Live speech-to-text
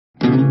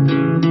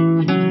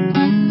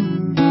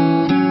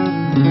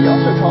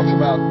also talks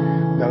about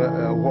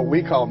what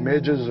we call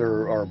midges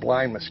or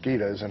blind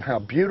mosquitoes, and how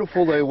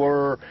beautiful they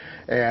were,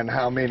 and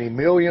how many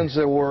millions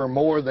there were,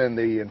 more than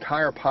the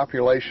entire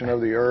population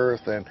of the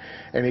earth. And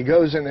he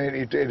goes in and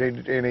he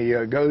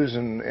goes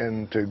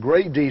into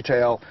great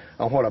detail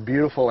on what a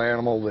beautiful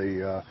animal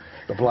the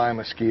blind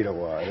mosquito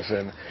was.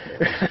 And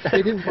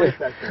they didn't fight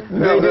back then.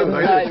 No, they didn't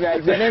fight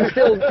back then, and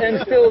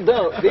still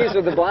don't. These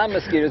are the blind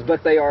mosquitoes,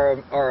 but they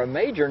are a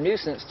major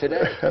nuisance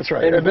today. That's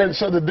right. And then,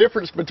 so the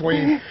difference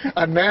between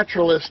a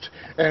naturalist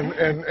and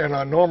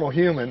a normal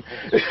human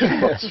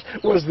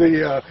was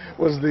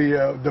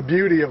the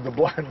beauty of the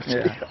blind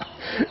mosquito.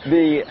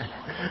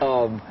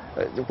 Yeah.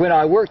 When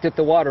I worked at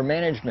the Water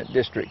Management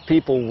District,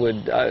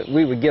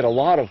 we would get a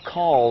lot of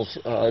calls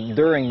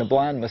during the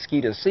blind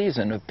mosquito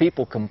season of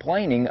people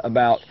complaining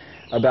about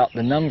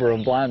the number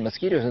of blind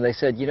mosquitoes, and they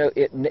said, you know,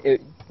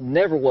 it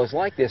never was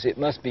like this. It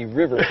must be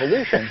river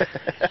pollution.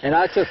 And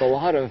I took a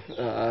lot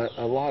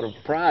of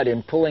pride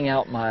in pulling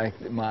out my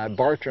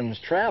Bartram's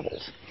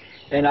Travels,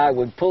 and I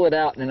would pull it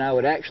out and I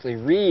would actually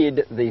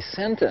read the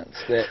sentence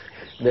that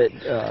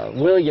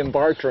William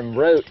Bartram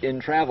wrote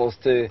in Travels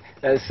to,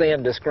 as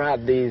Sam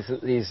described,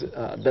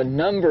 the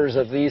numbers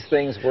of these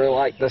things were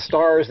like the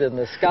stars in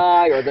the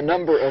sky, or the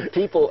number of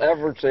people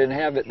ever to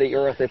inhabit the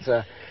earth. It's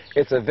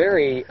a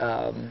very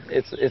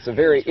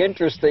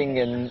interesting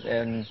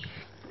and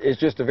it's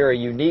just a very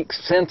unique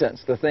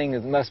sentence. The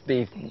thing must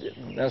be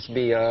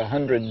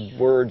 100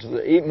 words,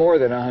 more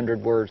than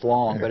 100 words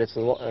long, but it's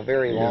a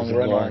very long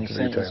run-on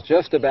sentence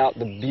just about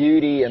the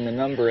beauty and the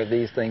number of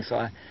these things.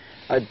 So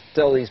I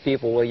tell these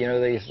people, well, you know,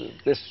 this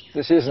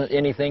isn't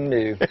anything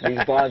new.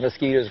 These blind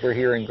mosquitoes were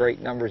here in great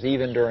numbers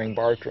even during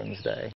Bartram's day.